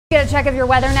Get a check of your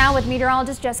weather now with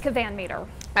meteorologist Jessica Van Meter.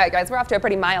 All right, guys, we're off to a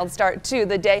pretty mild start to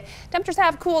the day. Temperatures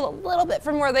have cooled a little bit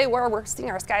from where they were. We're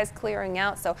seeing our skies clearing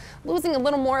out, so losing a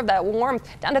little more of that warmth.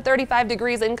 Down to 35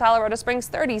 degrees in Colorado Springs,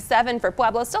 37 for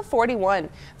Pueblo, still 41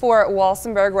 for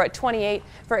Walsenburg. We're at 28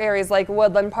 for areas like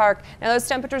Woodland Park. Now, those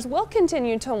temperatures will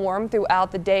continue to warm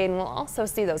throughout the day, and we'll also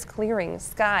see those clearing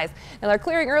skies. Now, they're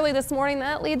clearing early this morning.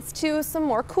 That leads to some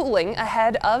more cooling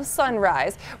ahead of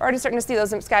sunrise. We're already starting to see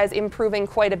those skies improving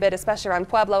quite a bit, especially around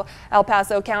Pueblo, El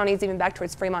Paso counties, even back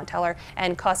towards Fremont, Teller,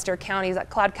 and Custer counties.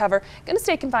 That cloud cover going to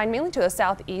stay confined mainly to the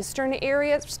southeastern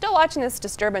areas. We're still watching this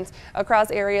disturbance across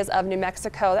areas of New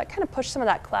Mexico. That kind of pushed some of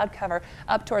that cloud cover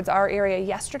up towards our area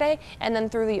yesterday and then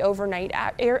through the overnight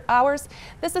hours.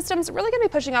 This system's really going to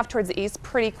be pushing off towards the east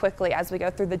pretty quickly as we go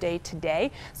through the day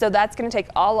today. So that's going to take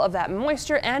all of that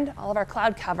moisture and all of our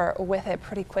cloud cover with it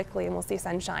pretty quickly, and we'll see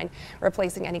sunshine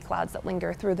replacing any clouds that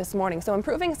linger through this morning. So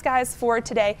improving skies for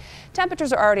today.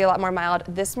 Temperatures are already a lot more mild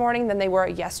this morning than they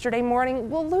were yesterday morning.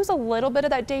 We'll lose a little bit of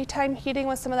that daytime heating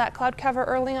with some of that cloud cover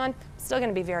early on. Still going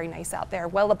to be very nice out there,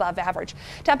 well above average.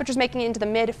 Temperatures making it into the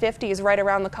mid 50s right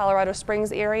around the Colorado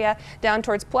Springs area, down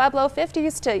towards Pueblo,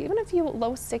 50s to even a few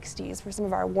low 60s for some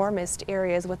of our warmest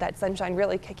areas, with that sunshine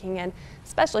really kicking in,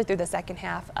 especially through the second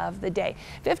half of the day.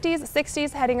 50s,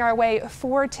 60s heading our way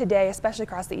for today, especially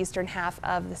across the eastern half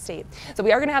of the state. So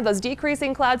we are going to have those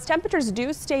decreasing clouds. Temperatures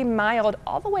do stay mild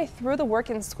all the way through the work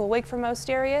and school week for most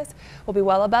areas. We'll be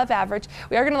well above average.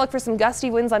 We are going to look for some gusty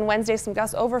winds on Wednesday, some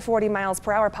gusts over 40 miles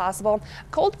per hour possible.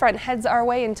 Cold front heads our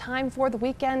way in time for the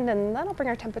weekend, and that'll bring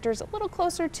our temperatures a little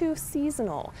closer to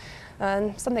seasonal.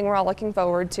 Something we're all looking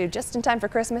forward to just in time for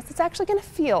Christmas. It's actually going to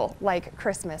feel like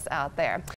Christmas out there.